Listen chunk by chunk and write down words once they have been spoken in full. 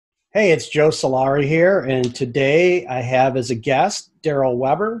Hey, it's Joe Solari here, and today I have as a guest Daryl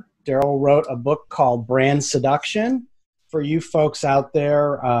Weber. Daryl wrote a book called Brand Seduction. For you folks out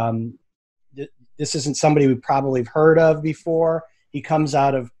there, this isn't somebody we probably have heard of before. He comes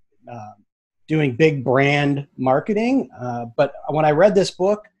out of uh, doing big brand marketing, but when I read this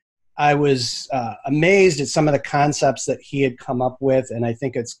book, I was amazed at some of the concepts that he had come up with, and I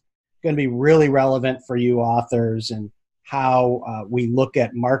think it's going to be really relevant for you authors and how we look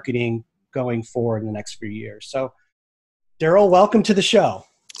at marketing going forward in the next few years. So, Daryl, welcome to the show.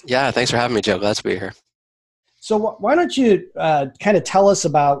 Yeah, thanks for having me, Joe. Glad to be here. So, why don't you kind of tell us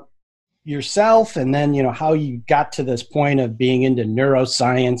about yourself, and then how you got to this point of being into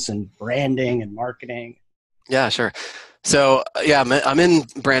neuroscience and branding and marketing. Yeah, sure. So, yeah, I'm in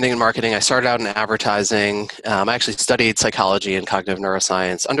branding and marketing. I started out in advertising. I actually studied psychology and cognitive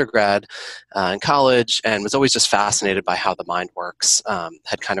neuroscience undergrad in college and was always just fascinated by how the mind works.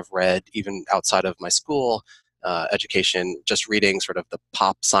 Had kind of read, even outside of my school education, just reading sort of the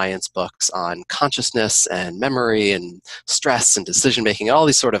pop science books on consciousness and memory and stress and decision making, all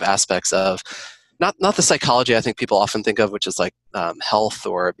these sort of aspects of not the psychology I think people often think of, which is like health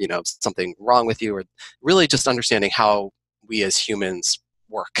or something wrong with you, or really just understanding how we as humans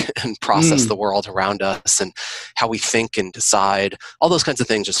work and process the Mm. world around us and how we think and decide. All those kinds of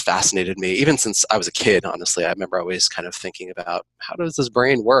things just fascinated me, even since I was a kid. Honestly, I remember always kind of thinking about how does this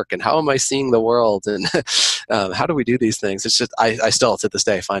brain work and how am I seeing the world and how do we do these things. It's just I still to this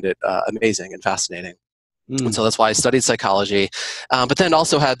day find it amazing and fascinating. And Mm. so that's why I studied psychology, but then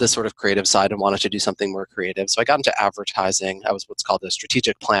also had this sort of creative side and wanted to do something more creative. So I got into advertising. I was what's called a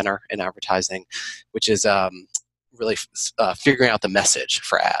strategic planner in advertising, which is really figuring out the message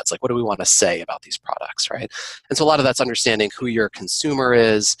for ads. Like, what do we want to say about these products, right? And so a lot of that's understanding who your consumer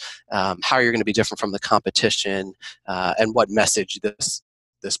is, how you're going to be different from the competition, and what message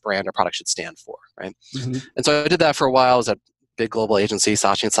this brand or product should stand for, right? Mhm. And so I did that for a while. I was at a big global agency,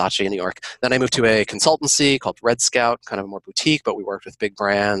 Saatchi and Saatchi in New York. Then I moved to a consultancy called Red Scout, kind of a more boutique, but we worked with big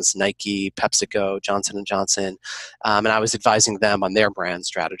brands, Nike, PepsiCo, Johnson and Johnson, and I was advising them on their brand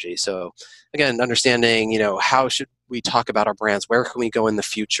strategy. So again, understanding, how should we talk about our brands? Where can we go in the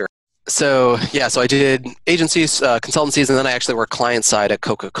future? So yeah, so I did agencies, consultancies, and then I actually worked client side at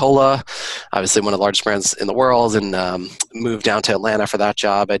Coca-Cola, obviously one of the largest brands in the world, and moved down to Atlanta for that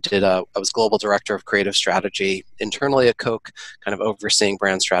job. I was global director of creative strategy internally at Coke, kind of overseeing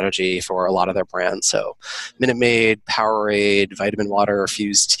brand strategy for a lot of their brands. So Minute Maid, Powerade, Vitamin Water,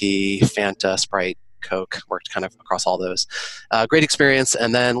 Fuse Tea, Fanta, Sprite, Coke, worked kind of across all those. Great experience,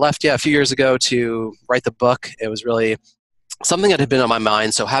 and then left, yeah, a few years ago to write the book. It was really something that had been on my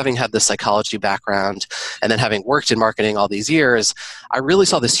mind. So having had this psychology background and then having worked in marketing all these years, I really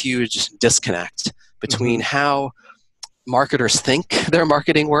saw this huge disconnect between Mhm. how marketers think their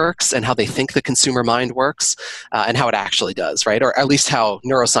marketing works and how they think the consumer mind works, and how it actually does, right? Or at least how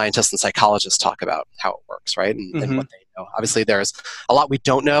neuroscientists and psychologists talk about how it works, right? And Mhm. what they know. Obviously, there's a lot we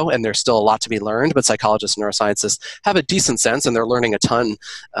don't know, and there's still a lot to be learned, but psychologists and neuroscientists have a decent sense, and they're learning a ton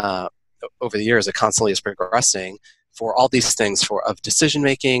uh, over the years. It constantly is progressing for all these things of decision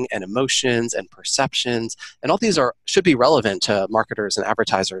making and emotions and perceptions, and all these are should be relevant to marketers and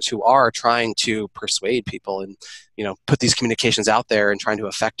advertisers who are trying to persuade people and put these communications out there and trying to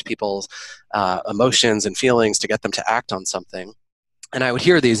affect people's emotions and feelings to get them to act on something. And I would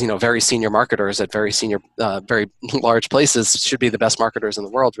hear these, very senior marketers at very senior, very large places, should be the best marketers in the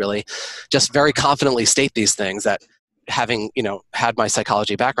world, really, just very confidently state these things that, having had my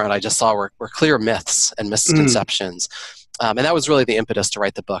psychology background, I just saw were clear myths and Mm. misconceptions. And that was really the impetus to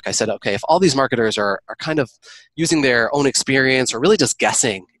write the book. I said, okay, if all these marketers are kind of using their own experience or really just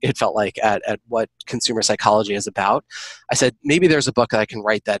guessing, it felt like, at what consumer psychology is about, I said, maybe there's a book that I can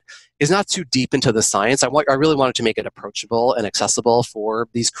write that is not too deep into the science. I really wanted to make it approachable and accessible for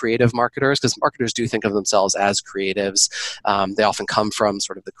these creative marketers, because marketers do think of themselves as creatives. They often come from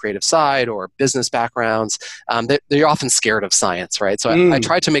sort of the creative side or business backgrounds. They're often scared of science, right? So I Mm.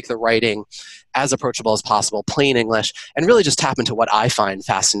 tried to make the writing as approachable as possible, plain English, and really just tap into what I find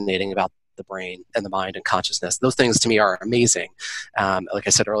fascinating about the brain and the mind and consciousness. Those things to me are amazing, like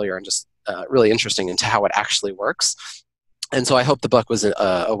I said earlier, and just really interesting into how it actually works. And so I hope the book was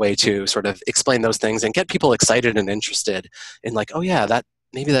a way to sort of explain those things and get people excited and interested in, like, oh yeah, that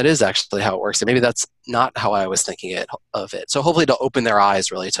maybe that is actually how it works, and maybe that's not how I was thinking of it. So hopefully to open their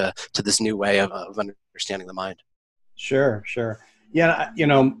eyes really to this new way of understanding the mind. Sure, sure. Yeah,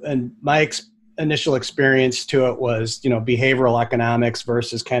 and my initial experience to it was, behavioral economics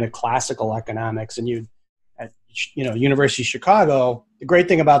versus kind of classical economics. And at, University of Chicago, the great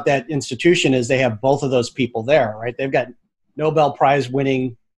thing about that institution is they have both of those people there, right? They've got Nobel Prize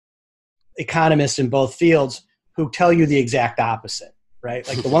winning economists in both fields who tell you the exact opposite, right?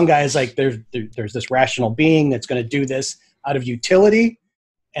 Like the one guy is like, there's this rational being that's going to do this out of utility.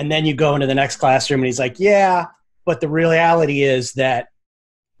 And then you go into the next classroom and he's like, yeah, but the reality is that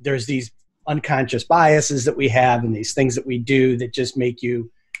there's these unconscious biases that we have and these things that we do that just make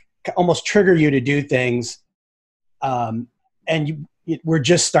you almost trigger you to do things. We're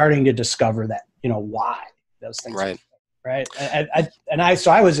just starting to discover that, why those things. Right. Right.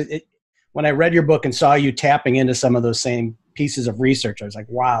 When I read your book and saw you tapping into some of those same pieces of research, I was like,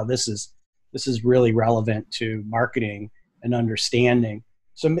 wow, this is really relevant to marketing and understanding.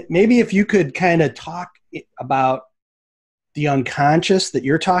 So maybe if you could kind of talk about the unconscious that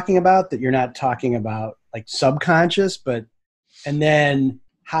you're talking about, that you're not talking about like subconscious, and then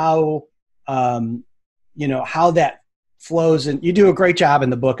how, how that flows. And you do a great job in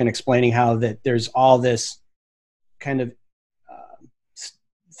the book in explaining how that there's all this kind of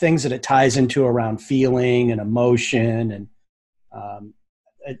things that it ties into around feeling and emotion. And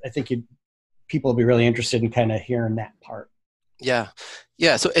I think people will be really interested in kind of hearing that part. Yeah.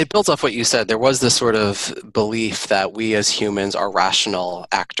 Yeah. So it builds off what you said. There was this sort of belief that we as humans are rational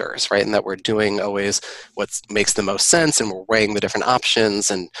actors, right? And that we're doing always what makes the most sense, and we're weighing the different options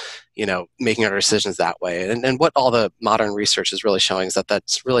and, making our decisions that way. And what all the modern research is really showing is that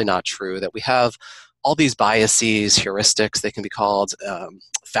that's really not true, that we have all these biases, heuristics, they can be called,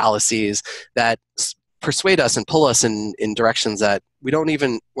 fallacies, that persuade us and pull us in directions that we're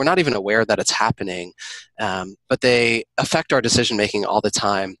not even aware that it's happening, but they affect our decision making all the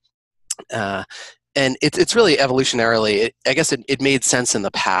time. And it's really evolutionarily, I guess it made sense in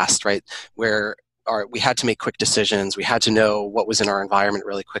the past, right, where we had to make quick decisions. We had to know what was in our environment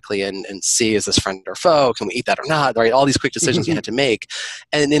really quickly and see, is this friend or foe? Can we eat that or not? Right? All these quick decisions we had to make.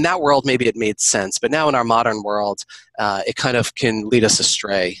 And in that world, maybe it made sense. But now in our modern world, it kind of can lead us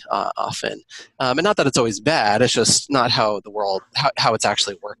astray often. And not that it's always bad. It's just not how the world, how it's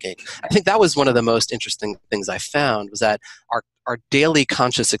actually working. I think that was one of the most interesting things I found, was that our daily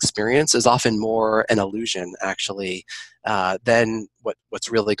conscious experience is often more an illusion, actually, than what's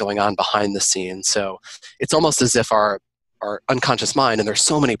really going on behind the scenes. So it's almost as if our unconscious mind, and there's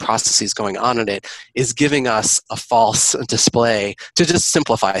so many processes going on in it, is giving us a false display to just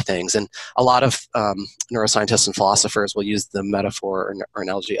simplify things. And a lot of neuroscientists and philosophers will use the metaphor or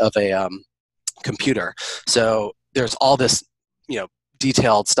analogy of a computer. So there's all this,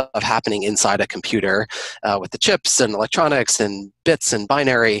 detailed stuff happening inside a computer with the chips and electronics and bits and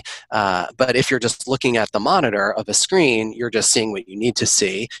binary. But if you're just looking at the monitor of a screen, you're just seeing what you need to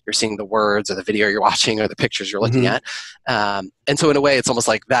see. You're seeing the words or the video you're watching or the pictures you're looking at. And so in a way, it's almost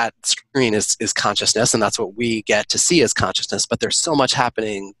like that screen is consciousness, and that's what we get to see as consciousness. But there's so much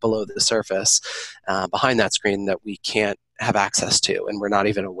happening below the surface behind that screen that we can't have access to, and we're not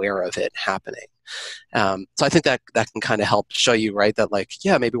even aware of it happening. So I think that can kind of help show you, right, that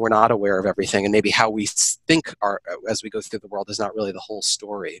maybe we're not aware of everything, and maybe how we think as we go through the world is not really the whole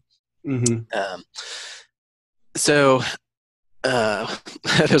story. Mm-hmm.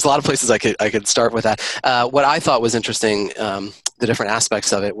 There's a lot of places I could start with that. What I thought was interesting, the different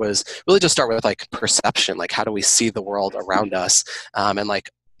aspects of it, was really just start with perception, how do we see the world around us, and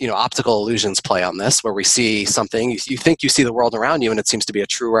optical illusions play on this, where we see something, you think you see the world around you and it seems to be a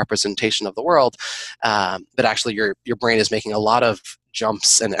true representation of the world, but actually your brain is making a lot of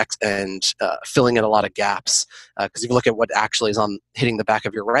jumps and filling in a lot of gaps. Because if you look at what actually is hitting the back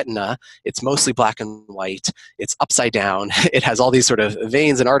of your retina, it's mostly black and white, it's upside down, it has all these sort of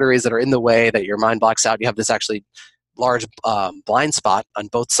veins and arteries that are in the way that your mind blocks out. You have this actually large blind spot on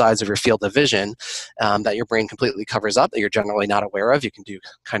both sides of your field of vision that your brain completely covers up, that you're generally not aware of. You can do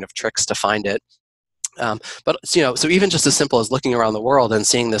kind of tricks to find it. But so even just as simple as looking around the world and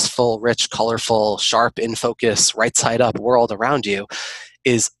seeing this full, rich, colorful, sharp, in focus, right side up world around you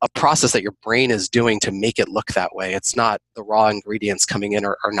is a process that your brain is doing to make it look that way. It's not the raw ingredients coming in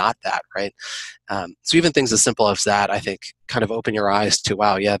or not that, right? So even things as simple as that, I think, kind of open your eyes to,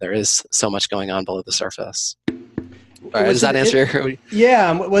 wow, yeah, there is so much going on below the surface. All right, does that answer your...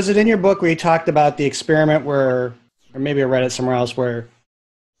 Yeah. Was it in your book where you talked about the experiment where, or maybe I read it somewhere else, where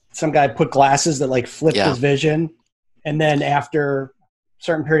some guy put glasses that flipped his vision, and then after a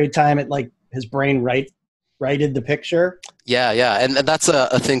certain period of time, it his brain righted the picture? Yeah. And that's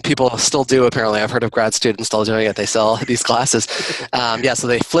a thing people still do, apparently. I've heard of grad students still doing it. They sell these glasses. So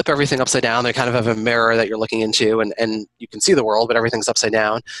they flip everything upside down. They kind of have a mirror that you're looking into, and you can see the world, but everything's upside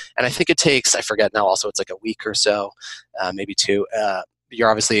down. And I think it takes, I forget now also, it's a week or so, maybe two.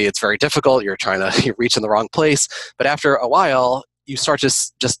 It's very difficult. You're trying to reach in the wrong place. But after a while, you start to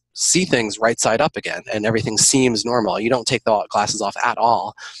just see things right side up again, and everything seems normal. You don't take the glasses off at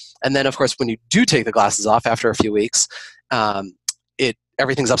all. And then, of course, when you do take the glasses off after a few weeks,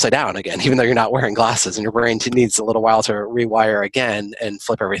 everything's upside down again, even though you're not wearing glasses, and your brain needs a little while to rewire again and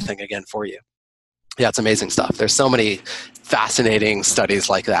flip everything again for you. Yeah, it's amazing stuff. There's so many fascinating studies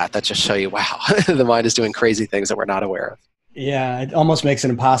like that just show you, wow, the mind is doing crazy things that we're not aware of. Yeah, it almost makes it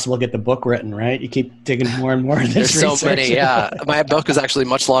impossible to get the book written, right? You keep digging more and more into this There's so many, yeah. My book is actually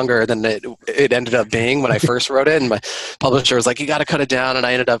much longer than it ended up being when I first wrote it, and my publisher was like, you got to cut it down, and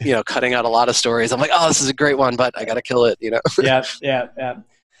I ended up, cutting out a lot of stories. I'm like, oh, this is a great one, but I got to kill it, Yeah.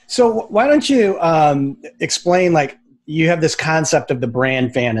 So why don't you explain, like, you have this concept of the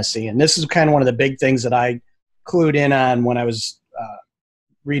brand fantasy, and this is kind of one of the big things that I clued in on when I was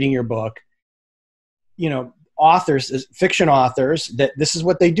reading your book. Authors, fiction authors, that this is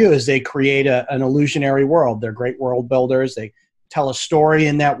what they do, is they create an illusionary world. They're great world builders. They tell a story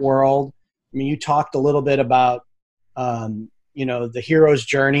in that world. I mean, you talked a little bit about, the hero's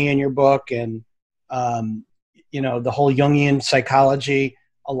journey in your book, and, the whole Jungian psychology.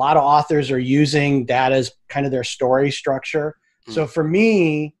 A lot of authors are using that as kind of their story structure. So for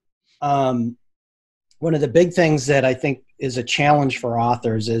me, one of the big things that I think is a challenge for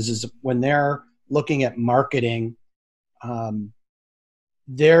authors is when they're looking at marketing,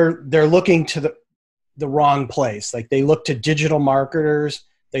 they're looking to the wrong place. Like, they look to digital marketers,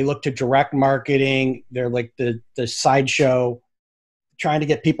 they look to direct marketing. They're like the sideshow, trying to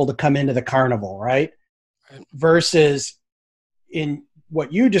get people to come into the carnival, right? Versus in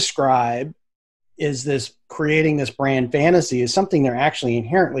what you describe is this creating this brand fantasy is something they're actually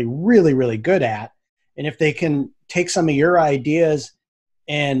inherently really, really good at. And if they can take some of your ideas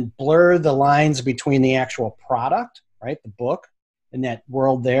and blur the lines between the actual product, right, the book, and that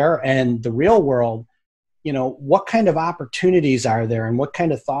world there, and the real world, what kind of opportunities are there, and what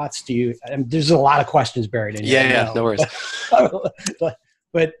kind of thoughts do you, and there's a lot of questions buried in here. Yeah, no worries.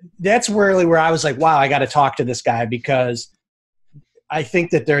 But that's really where I was like, wow, I got to talk to this guy, because I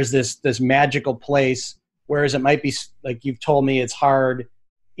think that there's this magical place, whereas it might be, like you've told me, it's hard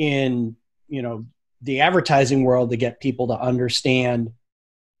in, the advertising world to get people to understand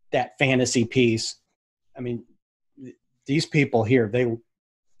that fantasy piece. I mean, these people here, they,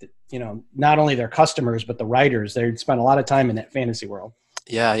 not only their customers, but the writers, they spend a lot of time in that fantasy world.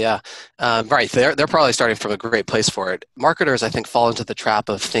 Yeah. Right. They're probably starting from a great place for it. Marketers, I think, fall into the trap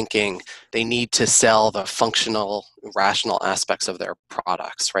of thinking they need to sell the functional, rational aspects of their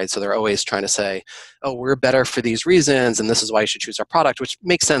products, right? So they're always trying to say, oh, we're better for these reasons, and this is why you should choose our product, which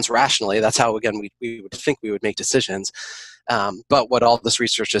makes sense rationally. That's how, again, we would think we would make decisions. But what all this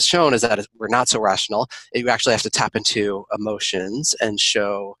research has shown is that we're not so rational. You actually have to tap into emotions and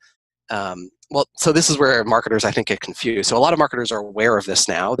show so this is where marketers, I think, get confused. So a lot of marketers are aware of this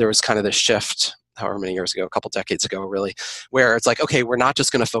now. There was kind of this shift, however many years ago, a couple decades ago, really, where it's like, okay, we're not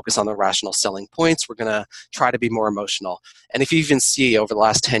just going to focus on the rational selling points. We're going to try to be more emotional. And if you even see over the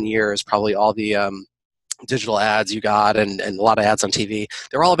last 10 years, probably all the digital ads you got and a lot of ads on TV,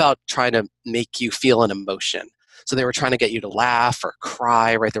 they're all about trying to make you feel an emotion. So they were trying to get you to laugh or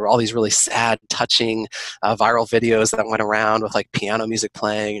cry, right? There were all these really sad, touching viral videos that went around with like piano music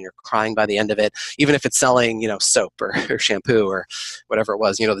playing, and you're crying by the end of it, even if it's selling, soap or shampoo or whatever it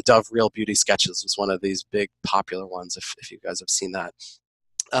was. The Dove Real Beauty Sketches was one of these big popular ones, if you guys have seen that.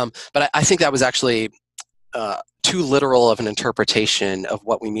 But I think that was actually too literal of an interpretation of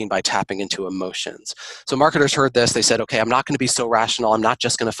what we mean by tapping into emotions. So marketers heard this, they said, okay, I'm not going to be so rational. I'm not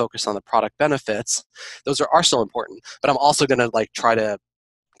just going to focus on the product benefits. Those are still important, but I'm also going to try to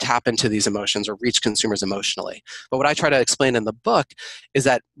tap into these emotions or reach consumers emotionally. But what I try to explain in the book is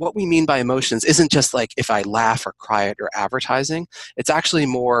that what we mean by emotions isn't just like if I laugh or cry at your advertising. It's actually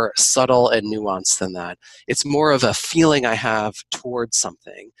more subtle and nuanced than that. It's more of a feeling I have towards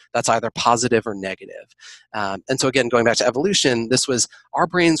something that's either positive or negative. And so again, going back to evolution, this was our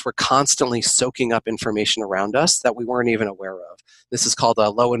brains were constantly soaking up information around us that we weren't even aware of. This is called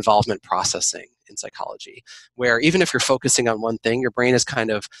low involvement processing in psychology, where even if you're focusing on one thing, your brain is kind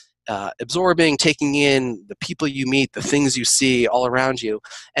of absorbing, taking in the people you meet, the things you see all around you.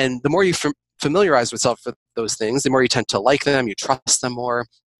 And the more you familiarize yourself with those things, the more you tend to like them, you trust them more,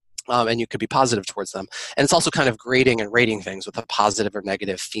 and you could be positive towards them. And it's also kind of grading and rating things with a positive or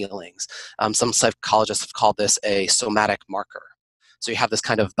negative feelings. Some psychologists have called this a somatic marker. So you have this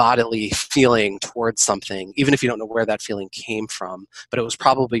kind of bodily feeling towards something, even if you don't know where that feeling came from, but it was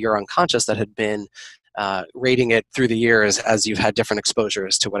probably your unconscious that had been rating it through the years as you've had different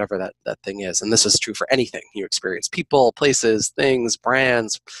exposures to whatever that thing is. And this is true for anything you experience: people, places, things,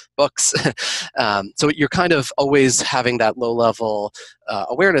 brands, books. So you're kind of always having that low-level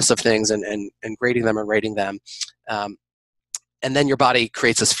awareness of things and grading them and rating them. and then your body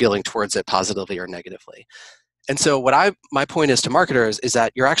creates this feeling towards it positively or negatively. And so my point is to marketers is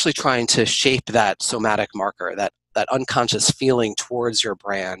that you're actually trying to shape that somatic marker, that unconscious feeling towards your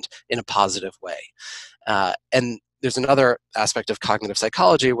brand in a positive way. And there's another aspect of cognitive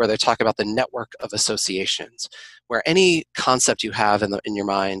psychology where they talk about the network of associations, where any concept you have in your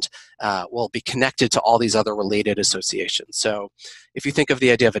mind will be connected to all these other related associations. So if you think of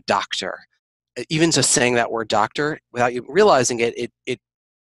the idea of a doctor, even just saying that word doctor, without you realizing it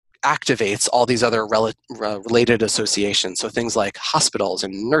activates all these other related associations. So things like hospitals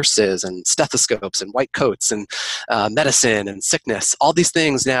and nurses and stethoscopes and white coats and medicine and sickness, all these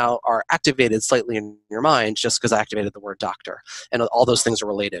things now are activated slightly in your mind just because I activated the word doctor. And all those things are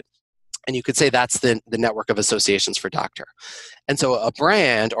related. And you could say that's the network of associations for doctor. And so a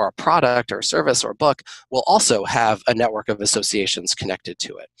brand or a product or a service or a book will also have a network of associations connected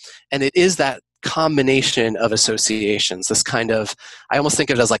to it. And it is that combination of associations, this kind of, I almost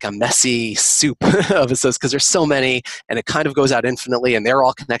think of it as like a messy soup of associations, because there's so many and it kind of goes out infinitely and they're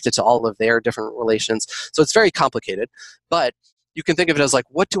all connected to all of their different relations. So it's very complicated, but you can think of it as like,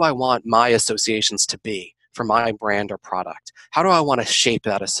 what do I want my associations to be for my brand or product? How do I want to shape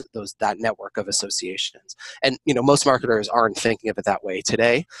that network of associations? And most marketers aren't thinking of it that way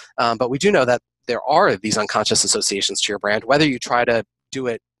today, but we do know that there are these unconscious associations to your brand, whether you try to do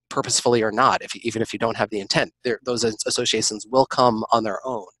it purposefully or not. Even if you don't have the intent, those associations will come on their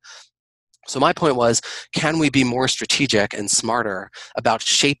own. So my point was, can we be more strategic and smarter about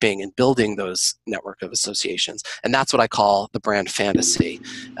shaping and building those network of associations? And that's what I call the brand fantasy.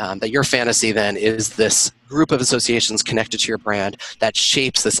 That your fantasy then is this group of associations connected to your brand that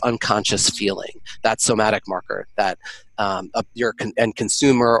shapes this unconscious feeling, that somatic marker that your end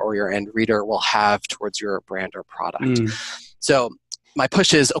consumer or your end reader will have towards your brand or product. So my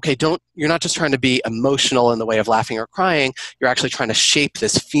push is, okay, you're not just trying to be emotional in the way of laughing or crying, you're actually trying to shape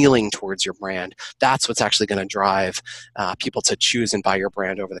this feeling towards your brand. That's what's actually going to drive people to choose and buy your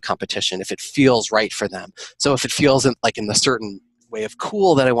brand over the competition if it feels right for them. So if it feels like in the certain way of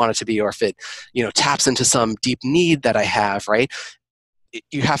cool that I want it to be, or if it taps into some deep need that I have, right?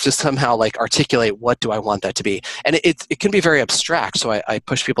 You have to somehow articulate, what do I want that to be? And it can be very abstract. So I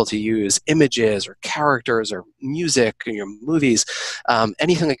push people to use images or characters or music, movies,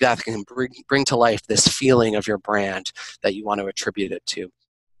 anything like that can bring to life this feeling of your brand that you want to attribute it to.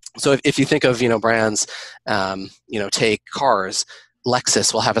 So if you think of, brands, take cars,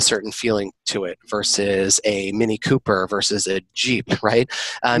 Lexus will have a certain feeling to it versus a Mini Cooper versus a Jeep, right?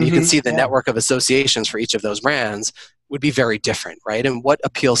 You can see the network of associations for each of those brands would be very different, right? And what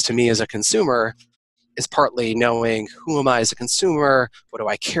appeals to me as a consumer is partly knowing, who am I as a consumer? What do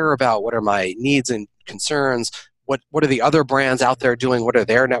I care about? What are my needs and concerns? What are the other brands out there doing? What are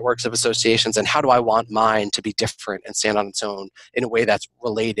their networks of associations? And how do I want mine to be different and stand on its own in a way that's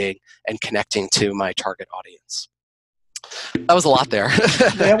relating and connecting to my target audience? That was a lot there.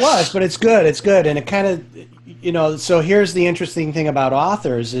 Yeah, it was, but it's good. It's good. And it kind of, so here's the interesting thing about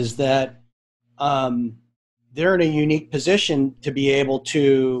authors is that they're in a unique position to be able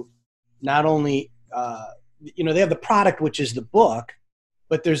to not only, they have the product, which is the book,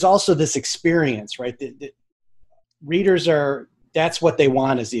 but there's also this experience, right? The readers that's what they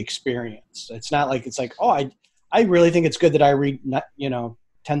want, is the experience. It's not like, oh, I really think it's good that I read,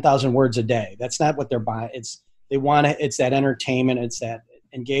 10,000 words a day. That's not what they're buying. They want it. It's that entertainment. It's that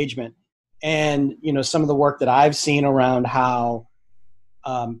engagement. And, some of the work that I've seen around how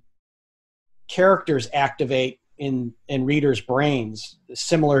characters activate in readers' brains,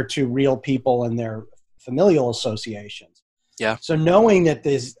 similar to real people and their familial associations. Yeah. So knowing that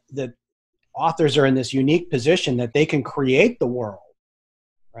that authors are in this unique position that they can create the world,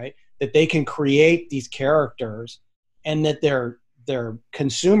 right? That they can create these characters, and that their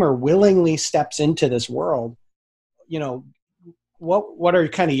consumer willingly steps into this world. What are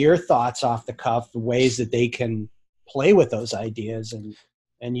kind of your thoughts off the cuff, the ways that they can play with those ideas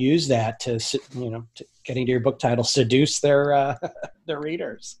and use that to getting to your book title, seduce their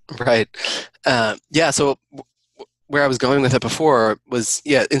readers? Right. So where I was going with it before was,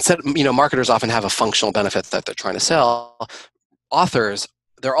 instead, marketers often have a functional benefit that they're trying to sell. Authors,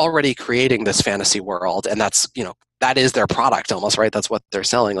 they're already creating this fantasy world, and that's, that is their product almost, right? That's what they're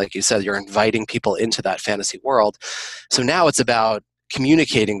selling. Like you said, you're inviting people into that fantasy world. So now it's about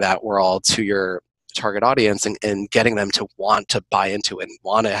communicating that world to your target audience and getting them to want to buy into it and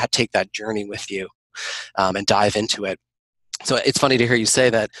want to take that journey with you and dive into it. So it's funny to hear you say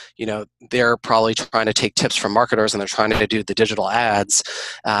that, they're probably trying to take tips from marketers, and they're trying to do the digital ads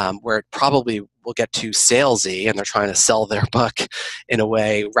where it probably will get too salesy, and they're trying to sell their book in a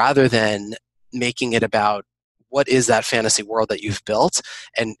way rather than making it about what is that fantasy world that you've built,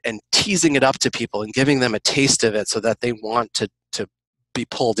 and teasing it up to people and giving them a taste of it so that they want to be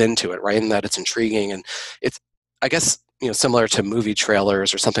pulled into it, right? And that it's intriguing. And it's, I guess, similar to movie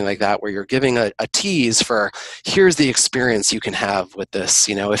trailers or something like that, where you're giving a tease for, here's the experience you can have with this,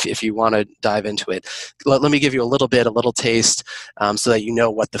 if you want to dive into it. Let me give you a little taste, so that you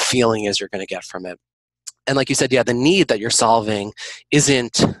know what the feeling is you're going to get from it. And like you said, yeah, the need that you're solving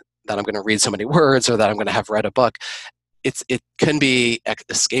isn't that I'm going to read so many words or that I'm going to have read a book. It can be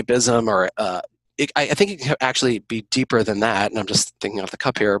escapism, or I think it can actually be deeper than that. And I'm just thinking off the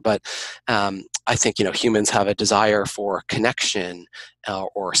cup here, but I think humans have a desire for connection,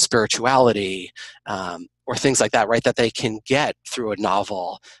 or spirituality, or things like that, right? That they can get through a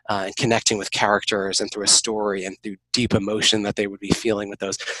novel, and connecting with characters, and through a story, and through deep emotion that they would be feeling with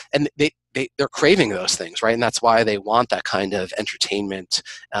those. And they're craving those things, right? And that's why they want that kind of entertainment,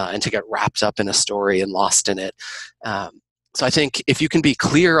 and to get wrapped up in a story and lost in it. So I think if you can be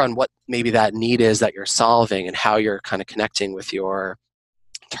clear on what maybe that need is that you're solving and how you're kind of connecting with your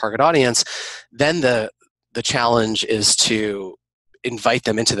target audience, then the challenge is to invite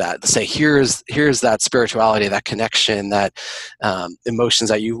them into that. Say, here's that spirituality, that connection, that emotions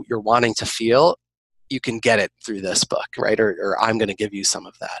that you're wanting to feel. You can get it through this book, right? Or I'm going to give you some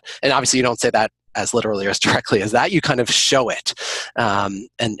of that. And obviously you don't say that as literally or as directly as that. You kind of show it,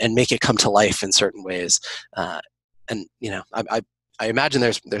 and make it come to life in certain ways. And I imagine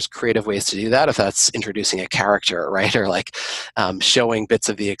there's creative ways to do that, if that's introducing a character, right? Or like showing bits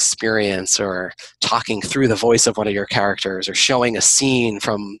of the experience, or talking through the voice of one of your characters, or showing a scene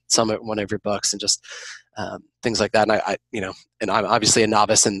from one of your books, and just things like that. And and I'm obviously a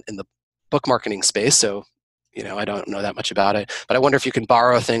novice in the book marketing space, so I don't know that much about it. But I wonder if you can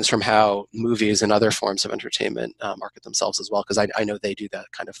borrow things from how movies and other forms of entertainment market themselves as well, because I know they do that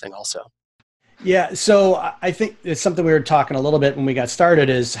kind of thing also. Yeah, so I think it's something we were talking a little bit when we got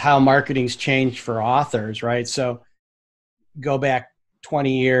started, is how marketing's changed for authors, right? So go back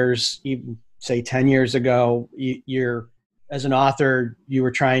 20 years, even say 10 years ago, you're as an author, you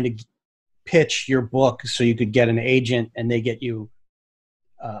were trying to pitch your book so you could get an agent, and they get you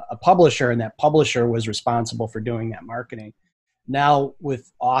a publisher, and that publisher was responsible for doing that marketing. Now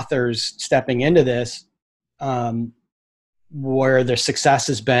with authors stepping into this, where their success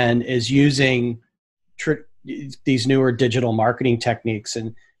has been is using these newer digital marketing techniques.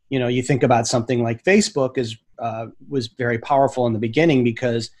 And you think about something like Facebook was very powerful in the beginning,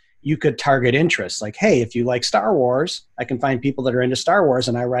 because you could target interests. Like, hey, if you like Star Wars, I can find people that are into Star Wars,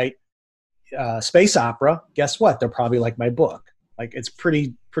 and I write space opera. Guess what? They'll probably like my book. Like, it's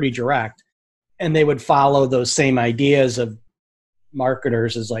pretty direct. And they would follow those same ideas of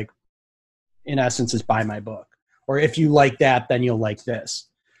marketers, as like, in essence, is buy my book. Or if you like that, then you'll like this.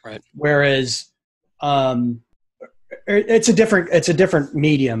 Right. Whereas it's a different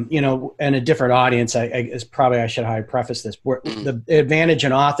medium, and a different audience. I should how I preface this. The advantage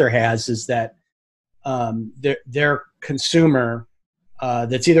an author has is that their consumer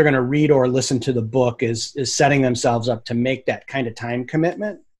that's either going to read or listen to the book is setting themselves up to make that kind of time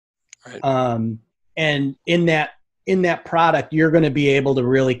commitment. Right. And in that product, you're going to be able to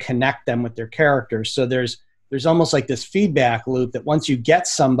really connect them with their characters. So there's almost like this feedback loop that once you get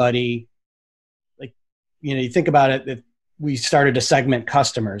somebody, like, you think about it, that we started to segment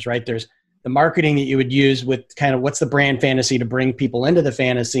customers, right? There's the marketing that you would use with kind of what's the brand fantasy to bring people into the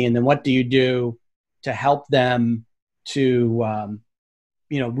fantasy. And then what do you do to help them to,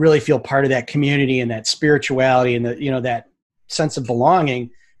 really feel part of that community and that spirituality and that sense of belonging.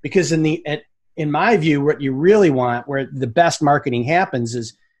 Because in my view, what you really want, where the best marketing happens,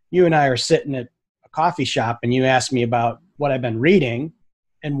 is you and I are sitting at coffee shop and you ask me about what I've been reading,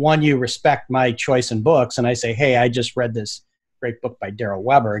 and you respect my choice in books, and I say, hey, I just read this great book by Daryl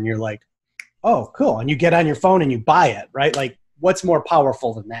Weber, and you're like, oh, cool, and you get on your phone and you buy it, right? Like, what's more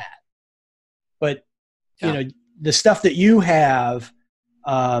powerful than that? But yeah. The stuff that you have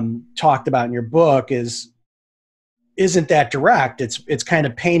talked about in your book isn't that direct. It's kind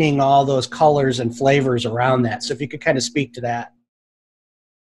of painting all those colors and flavors around that. So if you could kind of speak to that.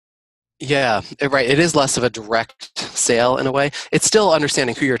 Yeah, right. It is less of a direct sale in a way. It's still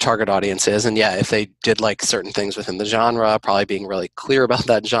understanding who your target audience is. And yeah, if they did like certain things within the genre, probably being really clear about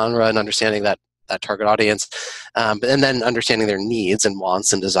that genre and understanding that target audience, and then understanding their needs and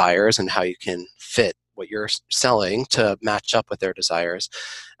wants and desires, and how you can fit what you're selling to match up with their desires.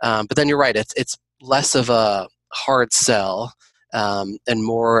 But then you're right. It's less of a hard sell, and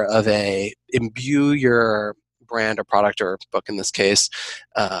more of a imbue your brand or product or book in this case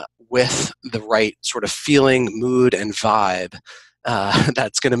with the right sort of feeling, mood, and vibe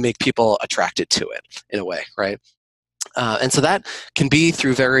that's going to make people attracted to it in a way, right? And so that can be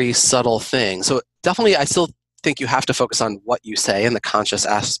through very subtle things. So definitely, I still think you have to focus on what you say and the conscious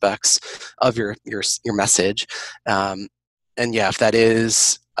aspects of your message. And yeah, if that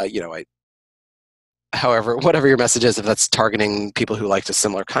is, however, whatever your message is, if that's targeting people who liked a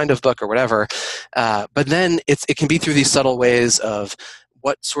similar kind of book or whatever, but then it can be through these subtle ways of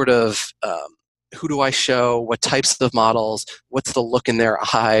what sort of who do I show? What types of models? What's the look in their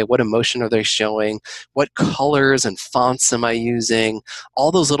eye? What emotion are they showing? What colors and fonts am I using?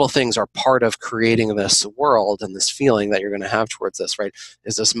 All those little things are part of creating this world and this feeling that you're going to have towards this, right?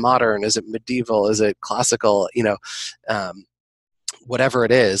 Is this modern? Is it medieval? Is it classical? Whatever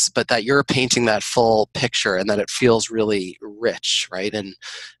it is, but that you're painting that full picture and that it feels really rich, right? And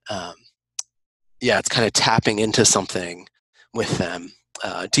it's kind of tapping into something with them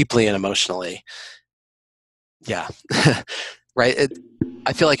deeply and emotionally. Yeah, right.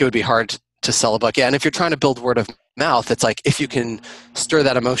 I feel like it would be hard to sell a book. Yeah, and if you're trying to build word of mouth, it's like if you can stir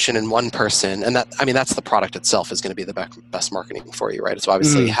that emotion in one person, and that's the product itself is going to be the best marketing for you, right? So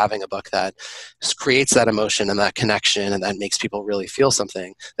obviously having a book that creates that emotion and that connection and that makes people really feel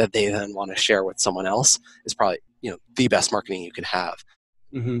something that they then want to share with someone else is probably the best marketing you can have.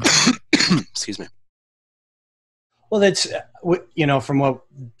 Excuse me. Well, that's from what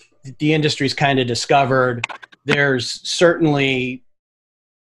the industry's kind of discovered, there's certainly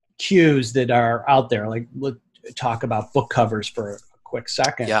cues that are out there. Like, let's talk about book covers for a quick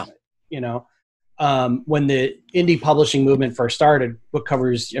second. Yeah. When the indie publishing movement first started, book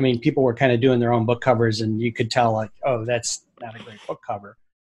covers, people were kind of doing their own book covers, and you could tell, like, oh, that's not a great book cover.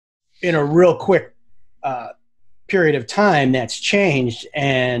 In a real quick period of time, that's changed,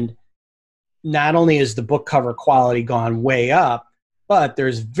 and not only is the book cover quality gone way up, but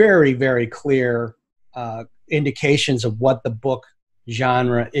there's very, very clear indications of what the book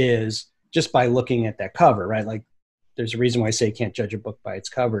genre is just by looking at that cover, right? Like, there's a reason why I say you can't judge a book by its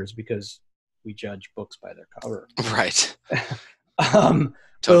covers, because we judge books by their cover. Right.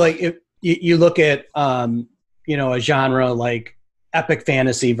 So like if you look at, a genre like epic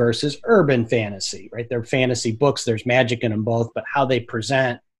fantasy versus urban fantasy, right? They're fantasy books. There's magic in them both, but how they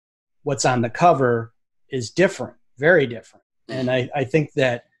present what's on the cover is different, very different. And I think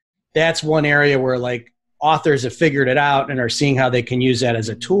that that's one area where, like, authors have figured it out and are seeing how they can use that as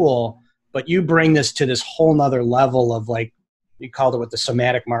a tool. But you bring this to this whole nother level of, like, you called it with the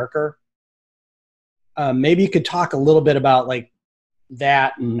somatic marker. Maybe you could talk a little bit about, like,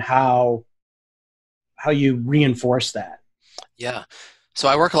 that and how you reinforce that. Yeah. So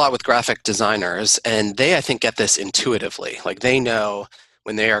I work a lot with graphic designers, and they, I think, get this intuitively. Like, they know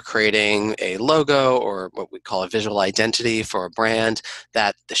when they are creating a logo or what we call a visual identity for a brand,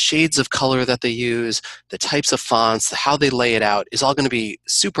 that the shades of color that they use, the types of fonts, how they lay it out is all going to be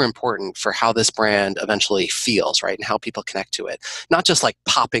super important for how this brand eventually feels, right? And how people connect to it. Not just like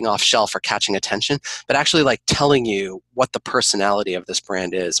popping off shelf or catching attention, but actually like telling you what the personality of this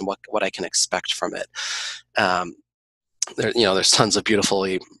brand is and what I can expect from it. There's tons of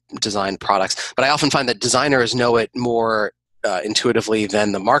beautifully designed products, but I often find that designers know it more intuitively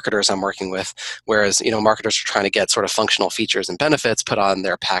than the marketers I'm working with. Whereas, marketers are trying to get sort of functional features and benefits put on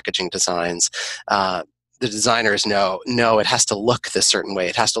their packaging designs. The designers know it has to look this certain way.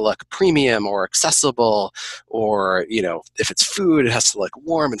 It has to look premium or accessible, or, if it's food, it has to look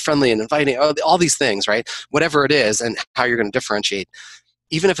warm and friendly and inviting, all these things, right? Whatever it is and how you're going to differentiate.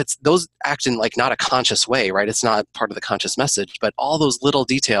 Even if it's those act in like not a conscious way, right? It's not part of the conscious message, but all those little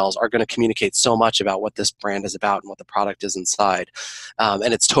details are going to communicate so much about what this brand is about and what the product is inside.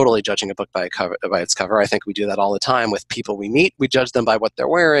 And it's totally judging a book by its cover. I think we do that all the time with people we meet. We judge them by what they're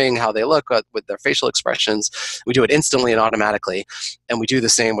wearing, how they look, with their facial expressions. We do it instantly and automatically. And we do the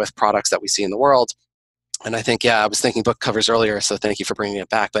same with products that we see in the world. And I think, I was thinking book covers earlier, so thank you for bringing it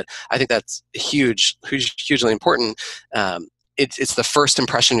back. But I think that's hugely important. It's the first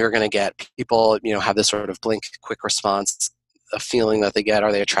impression you're going to get. People, have this sort of blink, quick response, a feeling that they get.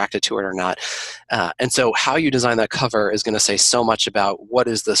 Are they attracted to it or not? And so how you design that cover is going to say so much about what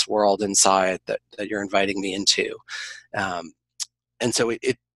is this world inside that you're inviting me into. And so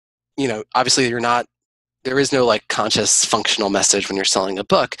obviously there is no like conscious functional message when you're selling a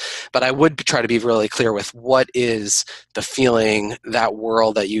book, but I would try to be really clear with what is the feeling, that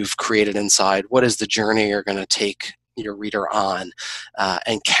world that you've created inside. What is the journey you're going to take your reader on,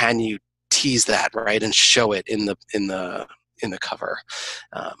 and can you tease that, right, and show it in the cover,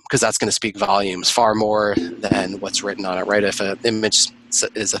 because that's going to speak volumes far more than what's written on it, right? If an image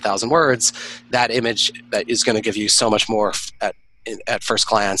is 1,000 words, that image that is going to give you so much more at first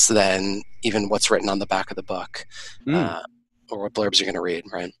glance than even what's written on the back of the book. or what blurbs you're going to read,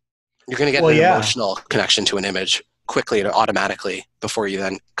 right? You're going to get Well, an yeah. emotional connection to an image quickly and automatically before you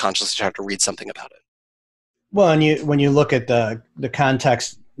then consciously have to read something about it. Well, and when you look at the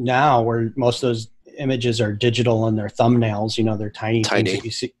context now, where most of those images are digital and they're thumbnails, they're tiny things that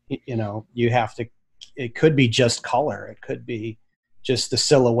you see. You have to. It could be just color. It could be just the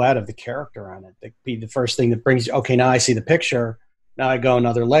silhouette of the character on it. That be the first thing that brings you. Okay, now I see the picture. Now I go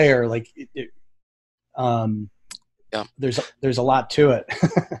another layer. There's a lot to it.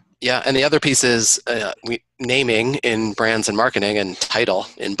 Yeah, and the other piece is naming in brands and marketing, and title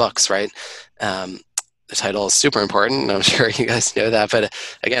in books, right? The title is super important, and I'm sure you guys know that. But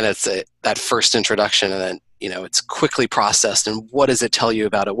again, it's that first introduction, and then it's quickly processed. And what does it tell you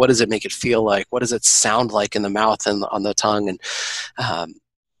about it? What does it make it feel like? What does it sound like in the mouth and on the tongue? And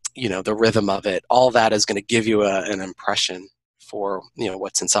the rhythm of it. All that is going to give you an impression for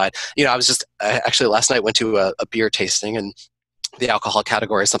what's inside. I actually last night went to a beer tasting, and the alcohol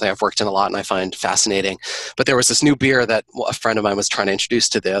category is something I've worked in a lot and I find fascinating. But there was this new beer that a friend of mine was trying to introduce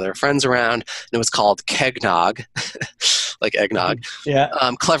to the other friends around, and it was called Kegnog, like eggnog. Yeah.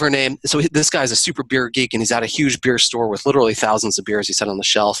 Clever name. So this guy's a super beer geek, and he's at a huge beer store with literally thousands of beers he set on the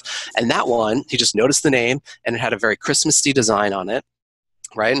shelf. And that one, he just noticed the name, and it had a very Christmassy design on it.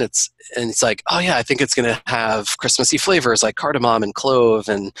 Right, and it's like, oh yeah, I think it's going to have Christmassy flavors like cardamom and clove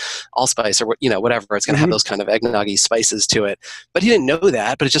and allspice, or whatever. It's going to have those kind of eggnoggy spices to it. But he didn't know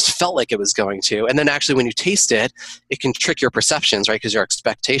that, but it just felt like it was going to. And then actually, when you taste it, it can trick your perceptions, right? Because your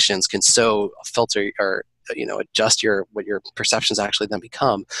expectations can so filter or adjust what your perceptions actually then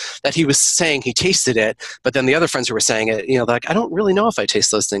become. That he was saying he tasted it, but then the other friends who were saying it, they're like, I don't really know if I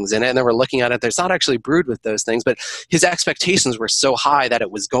taste those things in it. And then we're looking at it, there's not actually brewed with those things, but his expectations were so high that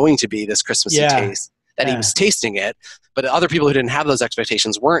it was going to be this Christmassy taste that he was tasting it. But other people who didn't have those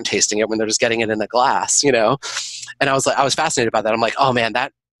expectations weren't tasting it when they're just getting it in the glass, And I was fascinated by that. I'm like, oh man,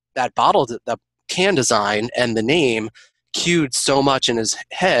 that bottle, the can design and the name cued so much in his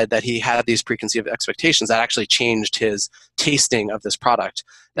head that he had these preconceived expectations that actually changed his tasting of this product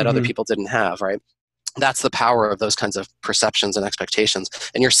that other people didn't have, right? That's the power of those kinds of perceptions and expectations.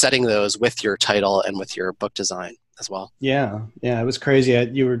 And you're setting those with your title and with your book design as well. Yeah. It was crazy.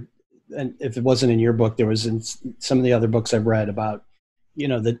 And if it wasn't in your book, there was in some of the other books I've read about,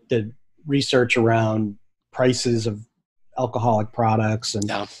 the research around prices of alcoholic products. And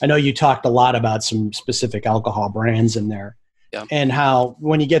I know you talked a lot about some specific alcohol brands in there, and how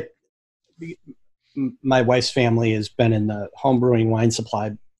when you get, my wife's family has been in the home brewing wine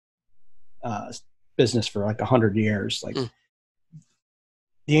supply business for like 100 years. Like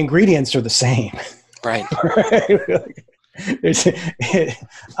the ingredients are the same. Right.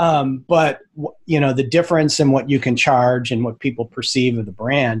 But the difference in what you can charge and what people perceive of the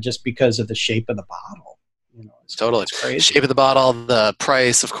brand just because of the shape of the bottle. Totally. Shape of the bottle, the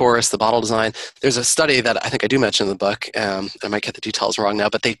price, of course, the bottle design. There's a study that I think I do mention in the book. I might get the details wrong now,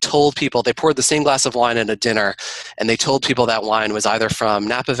 but they told people, they poured the same glass of wine at a dinner, and they told people that wine was either from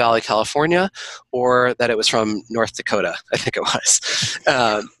Napa Valley, California, or that it was from North Dakota, I think it was.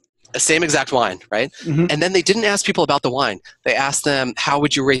 Same exact wine, right? And then they didn't ask people about the wine. They asked them, how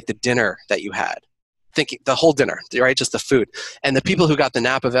would you rate the dinner that you had? Thinking the whole dinner, right? Just the food. And the people who got the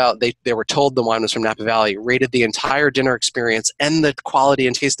Napa Valley, they were told the wine was from Napa Valley, rated the entire dinner experience and the quality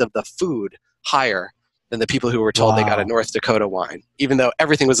and taste of the food higher than the people who were told they got a North Dakota wine, even though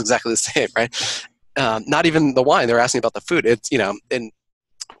everything was exactly the same, right? Not even the wine, they were asking about the food. It's, and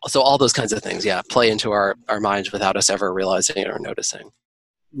so all those kinds of things, play into our minds without us ever realizing it or noticing.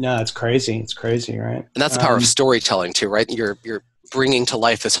 No, it's crazy. It's crazy, right? And that's the power of storytelling too, right? You're bringing to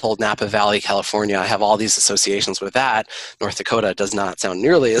life this whole Napa Valley, California. I have all these associations with that. North Dakota does not sound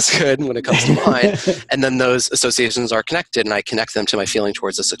nearly as good when it comes to wine. And then those associations are connected, and I connect them to my feeling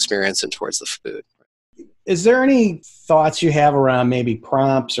towards this experience and towards the food. Is there any thoughts you have around maybe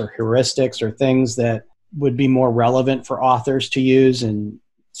prompts or heuristics or things that would be more relevant for authors to use and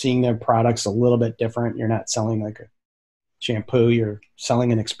seeing their products a little bit different? You're not selling like a shampoo, you're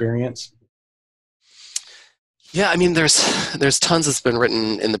selling an experience. Yeah, I mean, there's tons that's been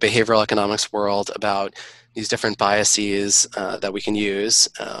written in the behavioral economics world about these different biases that we can use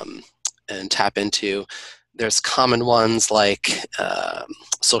and tap into. There's common ones like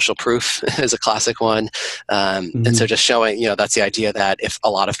social proof is a classic one. And so just showing, that's the idea that if a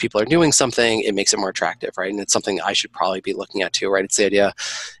lot of people are doing something, it makes it more attractive, right? And it's something I should probably be looking at too, right? It's the idea,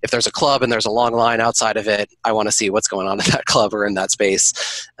 if there's a club and there's a long line outside of it, I want to see what's going on in that club or in that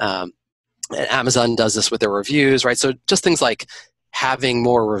space. And Amazon does this with their reviews, right? So just things like having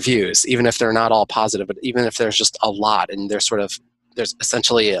more reviews, even if they're not all positive, but even if there's just a lot and there's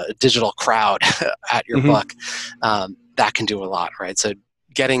essentially a digital crowd at your book, that can do a lot, right? So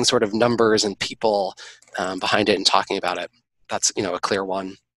getting sort of numbers and people behind it and talking about it, that's, a clear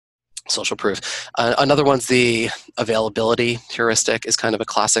one. Social proof. Another one's the availability heuristic is kind of a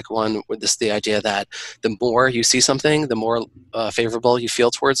classic one, with the idea that the more you see something, the more favorable you feel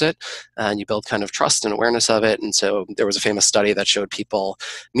towards it, and you build kind of trust and awareness of it. And so there was a famous study that showed people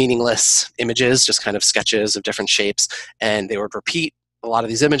meaningless images, just kind of sketches of different shapes, and they would repeat a lot of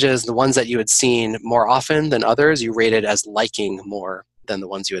these images. The ones that you had seen more often than others, you rated as liking more than the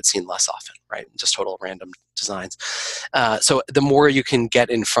ones you had seen less often, right? Just total random designs. So the more you can get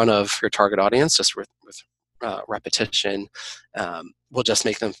in front of your target audience, just with repetition, will just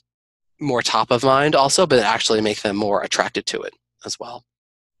make them more top of mind also, but actually make them more attracted to it as well.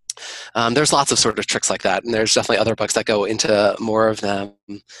 There's lots of sort of tricks like that, and there's definitely other books that go into more of them.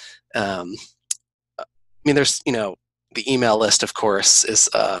 There's, the email list, of course, is,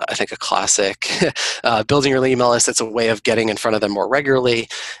 I think, a classic. Building your email list, it's a way of getting in front of them more regularly,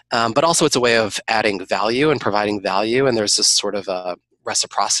 but also it's a way of adding value and providing value, and there's this sort of a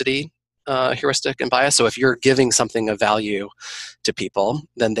reciprocity heuristic and bias. So if you're giving something of value to people,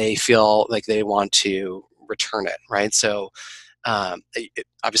 then they feel like they want to return it, right? So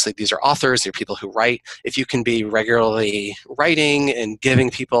obviously these are authors, they're people who write. If you can be regularly writing and giving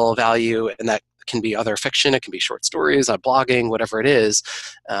people value, and that can be other fiction, it can be short stories, blogging, whatever it is,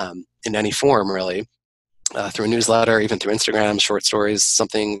 in any form really, through a newsletter, even through Instagram, short stories,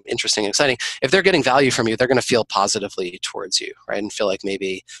 something interesting, exciting. If they're getting value from you, they're going to feel positively towards you, right? And feel like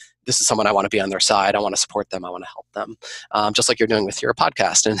maybe this is someone I want to be on their side, I want to support them, I want to help them, just like you're doing with your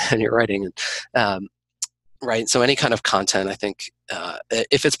podcast and your writing. Right, so any kind of content, I think,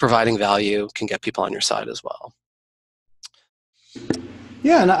 if it's providing value, can get people on your side as well.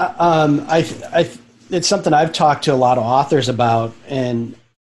 Yeah, and it's something I've talked to a lot of authors about, and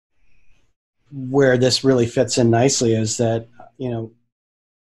where this really fits in nicely is that, when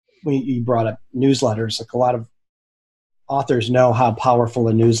you brought up newsletters, like a lot of authors know how powerful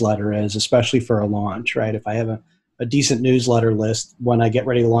a newsletter is, especially for a launch, right? If I have a decent newsletter list when I get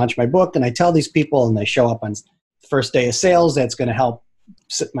ready to launch my book, and I tell these people and they show up on the first day of sales, that's going to help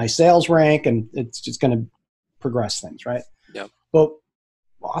my sales rank, and it's just going to progress things, right? Yeah. But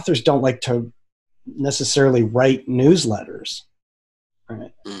authors don't like to necessarily write newsletters,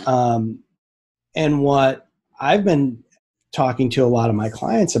 right? And what I've been talking to a lot of my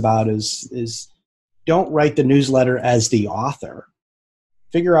clients about is don't write the newsletter as the author.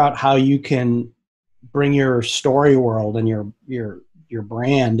 Figure out how you can bring your story world and your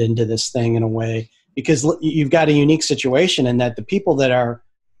brand into this thing in a way, because you've got a unique situation in that the people that are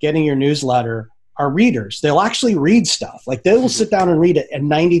getting your newsletter are readers. They'll actually read stuff. Like they will sit down and read a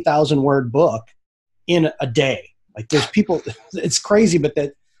 90,000 word book in a day. Like there's people, it's crazy, but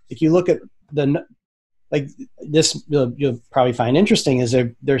that if you look at this, you'll probably find interesting is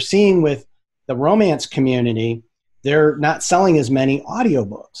they're seeing with the romance community, they're not selling as many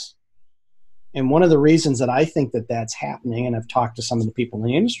audiobooks. And one of the reasons that I think that that's happening, and I've talked to some of the people in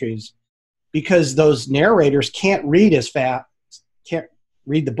the industry, is because those narrators can't read the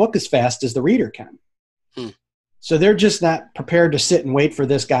book as fast as the reader can. So they're just not prepared to sit and wait for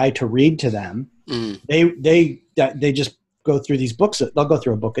this guy to read to them. They just go through these books. They'll go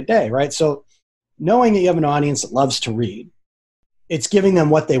through a book a day, right? So knowing that you have an audience that loves to read, it's giving them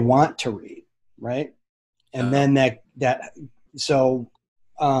what they want to read, right? And then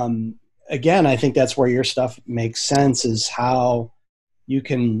again, I think that's where your stuff makes sense, is how you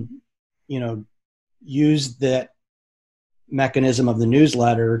can, use that mechanism of the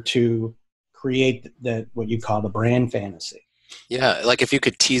newsletter to create what you call the brand fantasy. Yeah, like if you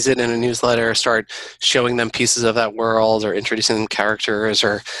could tease it in a newsletter, start showing them pieces of that world, or introducing them characters,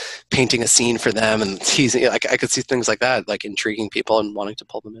 or painting a scene for them and teasing. Like I could see things like that, like intriguing people and wanting to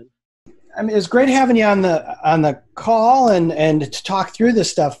pull them in. I mean, it's great having you on the call and to talk through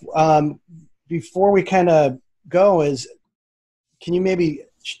this stuff. Before we kind of go, can you maybe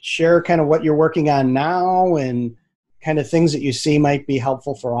share kind of what you're working on now and kind of things that you see might be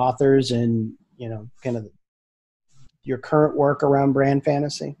helpful for authors, and kind of your current work around brand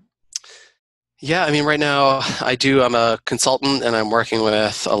fantasy? Yeah, I mean, right now I'm a consultant, and I'm working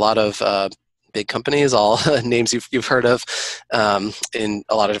with a lot of big companies, all names you've heard of, in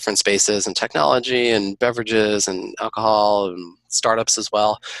a lot of different spaces, and technology and beverages and alcohol and startups as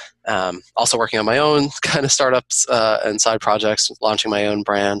well. Also working on my own kind of startups and side projects, launching my own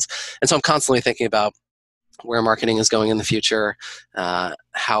brands. And so I'm constantly thinking about where marketing is going in the future,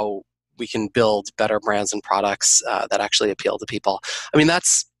 how we can build better brands and products that actually appeal to people. I mean,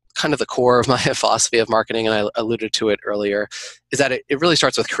 that's kind of the core of my philosophy of marketing, and I alluded to it earlier, is that it really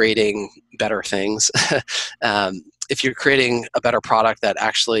starts with creating better things. if you're creating a better product that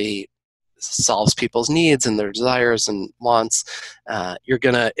actually solves people's needs and their desires and wants,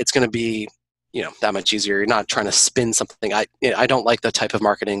 it's gonna be that much easier. You're not trying to spin something. I don't like the type of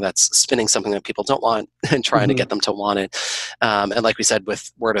marketing that's spinning something that people don't want and trying to get them to want it. And like we said,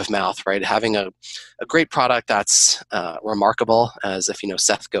 with word of mouth, right? Having a great product that's remarkable, as if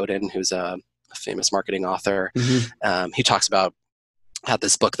Seth Godin, who's a famous marketing author, he talks about, had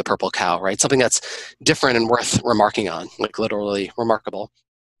this book, The Purple Cow, right? Something that's different and worth remarking on, like literally remarkable,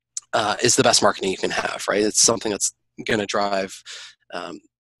 is the best marketing you can have, right? It's something that's going to drive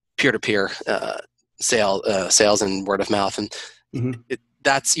peer-to-peer sales and word of mouth, and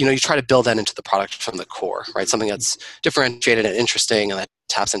that's you try to build that into the product from the core, right? Something that's differentiated and interesting, and that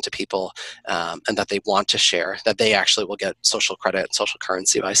taps into people, and that they want to share, that they actually will get social credit and social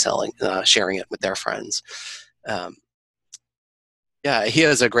currency by sharing it with their friends. Yeah, he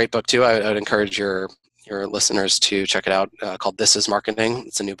has a great book too. I would encourage your listeners to check it out, called This Is Marketing.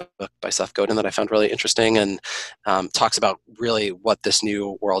 It's a new book by Seth Godin that I found really interesting, and talks about really what this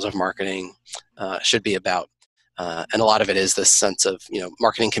new world of marketing should be about. And a lot of it is this sense of,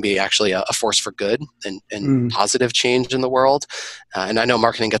 marketing can be actually a force for good and positive change in the world. And I know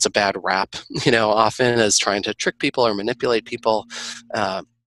marketing gets a bad rap, often as trying to trick people or manipulate people.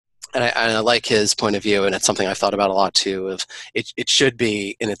 And I like his point of view, and it's something I've thought about a lot too. Of it should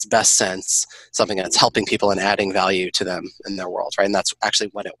be, in its best sense, something that's helping people and adding value to them in their world, right? And that's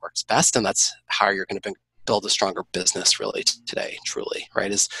actually when it works best, and that's how you're going to build a stronger business really today, truly,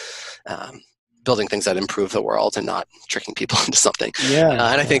 right? Is building things that improve the world and not tricking people into something. And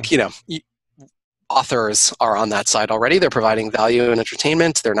I think authors are on that side already. They're providing value and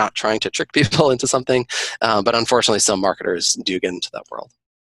entertainment. They're not trying to trick people into something, but unfortunately, some marketers do get into that world.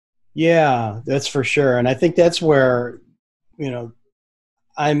 Yeah, that's for sure. And I think that's where,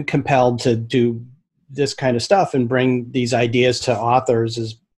 I'm compelled to do this kind of stuff and bring these ideas to authors,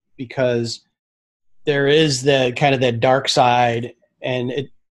 is because there is the kind of that dark side, and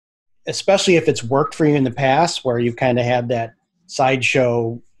especially if it's worked for you in the past, where you've kind of had that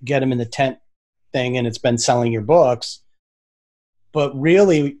sideshow, get them in the tent thing, and it's been selling your books. But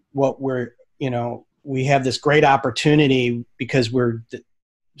really what we have this great opportunity, because we're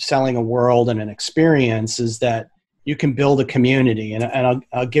selling a world and an experience, is that you can build a community. And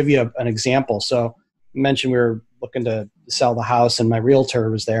I'll give you an example. So you mentioned we were looking to sell the house, and my realtor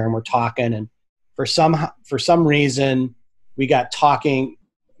was there, and we're talking, and for some reason we got talking.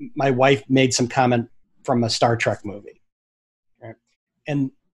 My wife made some comment from a Star Trek movie, right?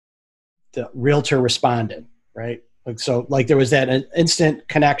 And the realtor responded, right? Like there was that instant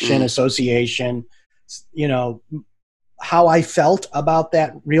connection, association, how I felt about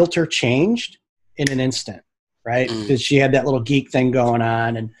that realtor changed in an instant, right? Because she had that little geek thing going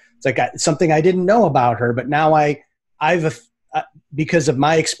on, and it's like something I didn't know about her, but now I've because of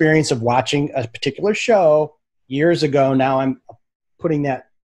my experience of watching a particular show years ago, now I'm putting that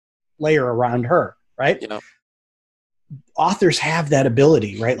layer around her, right? Authors have that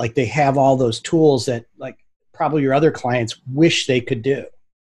ability, right? Like they have all those tools that like probably your other clients wish they could do,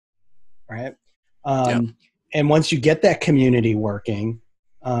 right? And once you get that community working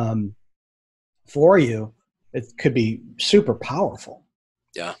for you, it could be super powerful.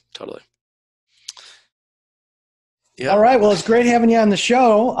 Yeah, totally. Yeah. All right. Well, it's great having you on the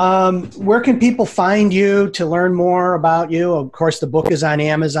show. Where can people find you to learn more about you? Of course, the book is on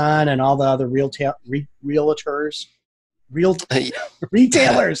Amazon and all the other retailers.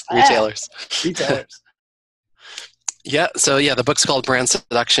 Yeah. So the book's called Brand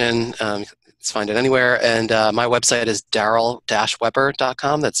Seduction. Let's find it anywhere. And my website is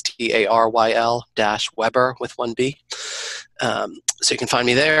daryl-weber.com. That's Daryl-Weber with one B. So you can find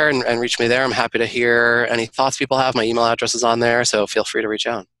me there and reach me there. I'm happy to hear any thoughts people have. My email address is on there, so feel free to reach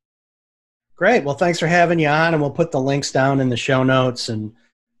out. Great. Well, thanks for having you on, and we'll put the links down in the show notes, and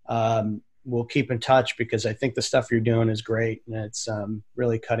we'll keep in touch, because I think the stuff you're doing is great, and it's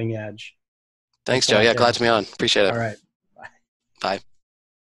really cutting edge. Thanks, Joe. Yeah, glad to be on. Appreciate it. All right. Bye.